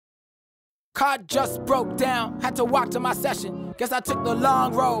Car just broke down, had to walk to my session. Guess I took the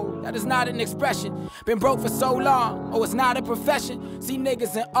long road, that is not an expression. Been broke for so long, oh it's not a profession. See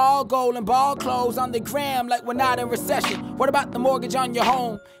niggas in all gold and ball clothes on the gram like we're not in recession. What about the mortgage on your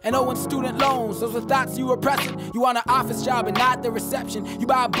home and owing student loans? Those are thoughts you were pressing. You want an office job and not the reception. You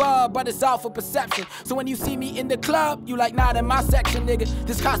buy a bub, but it's all for perception. So when you see me in the club, you like not in my section, nigga.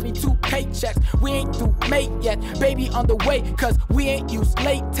 This cost me 2 paychecks, we ain't through mate yet. Baby on the way, cause we ain't used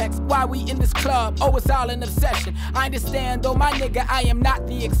latex. Why we in this club? Oh, it's all an obsession. I understand though, my nigga, I am not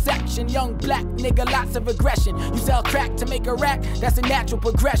the exception. Young black nigga, lots of aggression. You sell crack to make a rack, that's a natural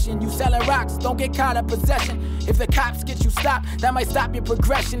progression. You selling rocks, don't get caught in possession. If the cops get you stopped, that might stop your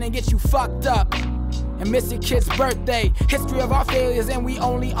progression and get you fucked up. And miss your kid's birthday. History of our failures and we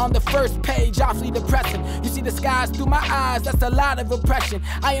only on the first page. Awfully depressing. You see the skies through my eyes, that's a lot of oppression.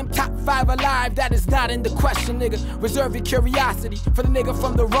 I am top 5 alive, that is not in the question, nigga. Reserve your curiosity for the nigga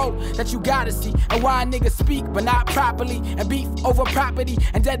from the road that you gotta see. And why niggas speak but not properly. And beef over property.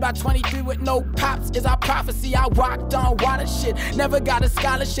 And dead by 23 with no pops is our prophecy. I walked on water shit, never got a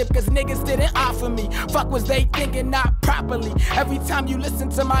scholarship cause niggas didn't offer me. Fuck was they thinking, not properly. Every time you listen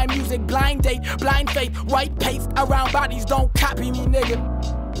to my music, blind date, blind faith. White paste around bodies, don't copy me,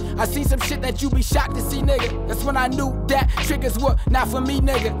 nigga. I see some shit that you be shocked to see, nigga. That's when I knew that triggers were not for me,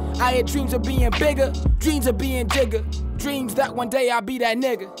 nigga. I had dreams of being bigger, dreams of being jigger. Dreams that one day I'll be that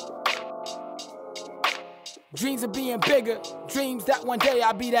nigga. Dreams of being bigger, dreams that one day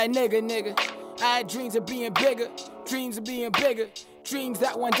I'll be that nigga. I had dreams of being bigger, dreams of being bigger. Dreams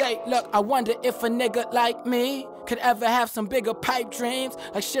that one day, look, I wonder if a nigga like me could ever have some bigger pipe dreams.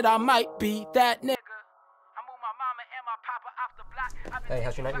 Like shit, I might be that nigga. Hey,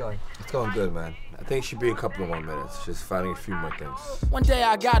 how's your night going? It's going good, man. I think it should be a couple of more minutes. Just finding a few more things. One day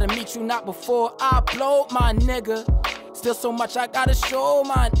I gotta meet you, not before I blow, my nigga. Still so much I gotta show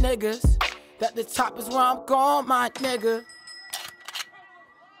my niggas that the top is where I'm going, my nigga.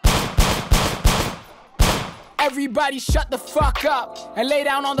 Everybody shut the fuck up and lay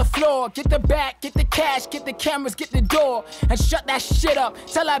down on the floor. Get the bag, get the cash, get the cameras, get the door, and shut that shit up.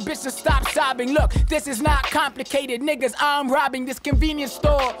 Tell that bitch to stop sobbing. Look, this is not complicated, niggas. I'm robbing this convenience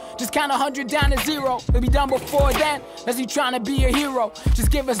store. Just count 100 down to 0. We'll be done before then. Unless you trying to be a hero, just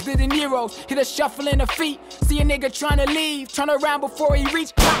give us the De Niro's. Hit a shuffle in the feet. See a nigga trying to leave. Turn around before he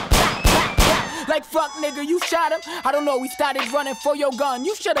reach. Like fuck nigga, you shot him? I don't know, we started running for your gun.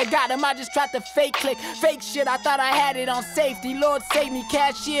 You should've got him, I just tried to fake click. Fake shit, I thought I had it on safety. Lord save me,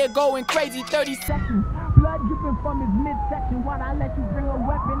 cashier going crazy. 30 seconds, blood dripping from his midsection. Why'd I let you bring a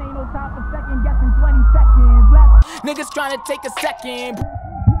weapon? Ain't no time for second guessing. 20 seconds left. Niggas trying to take a second.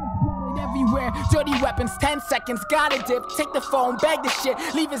 Everywhere, dirty weapons, 10 seconds, gotta dip. Take the phone, bag the shit,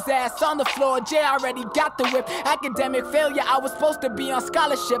 leave his ass on the floor. Jay already got the whip. Academic failure, I was supposed to be on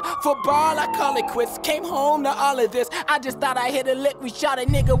scholarship. Football, I call it quits. Came home to all of this. I just thought I hit a lick. We shot a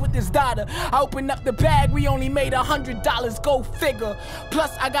nigga with his daughter. I opened up the bag, we only made $100. Go figure.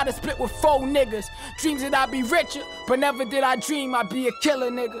 Plus, I gotta split with 4 niggas. Dreams that I'd be richer, but never did I dream I'd be a killer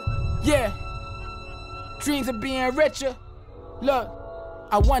nigga. Yeah. Dreams of being richer. Look.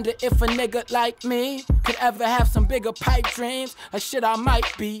 I wonder if a nigga like me could ever have some bigger pipe dreams. Like shit, I might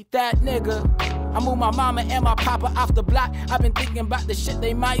be that nigga. I moved my mama and my papa off the block. I've been thinking about the shit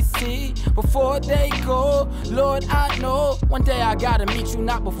they might see before they go. Lord, I know one day I gotta meet you,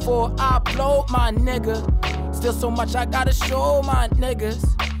 not before I blow, my nigga. Still so much I gotta show my niggas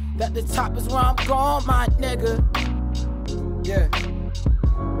that the top is where I'm going, my nigga. Yeah.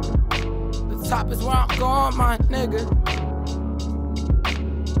 The top is where I'm going, my nigga.